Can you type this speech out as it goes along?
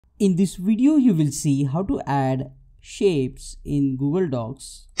In this video, you will see how to add shapes in Google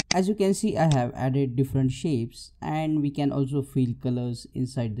Docs. As you can see, I have added different shapes and we can also fill colors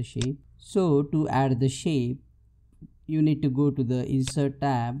inside the shape. So to add the shape, you need to go to the Insert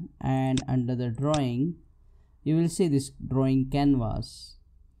tab and under the drawing, you will see this drawing canvas.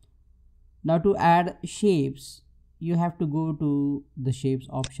 Now to add shapes, you have to go to the shapes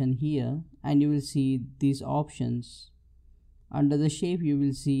option here and you will see these options. Under the shape, you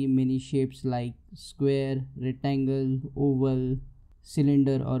will see many shapes like square, rectangle, oval,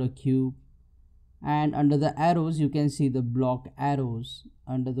 cylinder or a cube. And under the arrows, you can see the block arrows.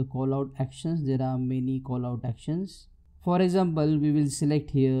 Under the callout actions, there are many callout actions. For example, we will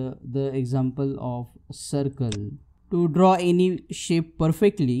select here the example of circle. To draw any shape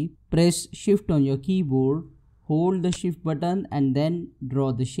perfectly, press Shift on your keyboard, hold the Shift button and then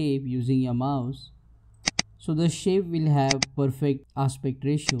draw the shape using your mouse. So the shape will have perfect aspect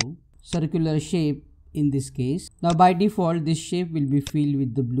ratio, circular shape in this case. Now by default, this shape will be filled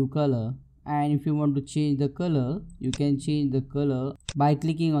with the blue color. And if you want to change the color, you can change the color by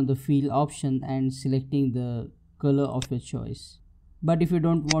clicking on the fill option and selecting the color of your choice. But if you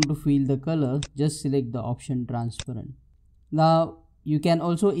don't want to fill the color, just select the option transparent. Now you can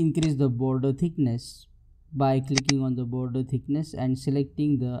also increase the border thickness by clicking on the border thickness and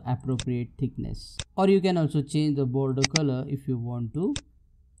selecting the appropriate thickness, or you can also change the border color if you want to,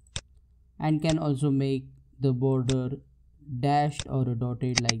 and can also make the border dashed or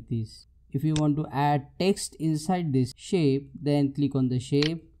dotted like this. If you want to add text inside this shape, then click on the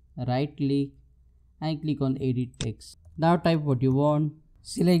shape, right click and click on edit text. Now type what you want,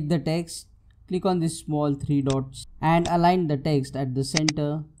 select the text, click on this small three dots and align the text at the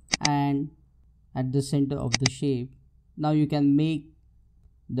center and at the center of the shape. Now you can make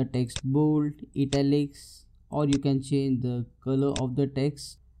the text bold, italics, or you can change the color of the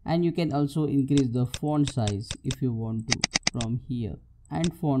text, and you can also increase the font size if you want to from here,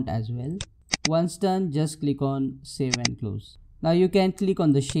 and font as well. Once done, just click on save and close. Now you can click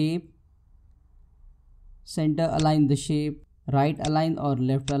on the shape, center align the shape, right align or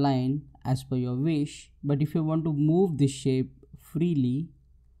left align as per your wish. But if you want to move this shape freely,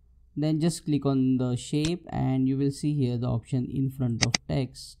 then just click on the shape and you will see here the option in front of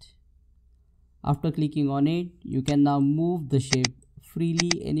text. After clicking on it, you can now move the shape freely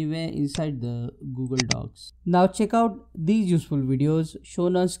anywhere inside the Google Docs. Now check out these useful videos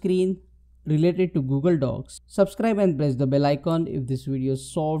shown on screen related to Google Docs. Subscribe and press the bell icon if this video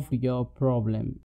solved your problem.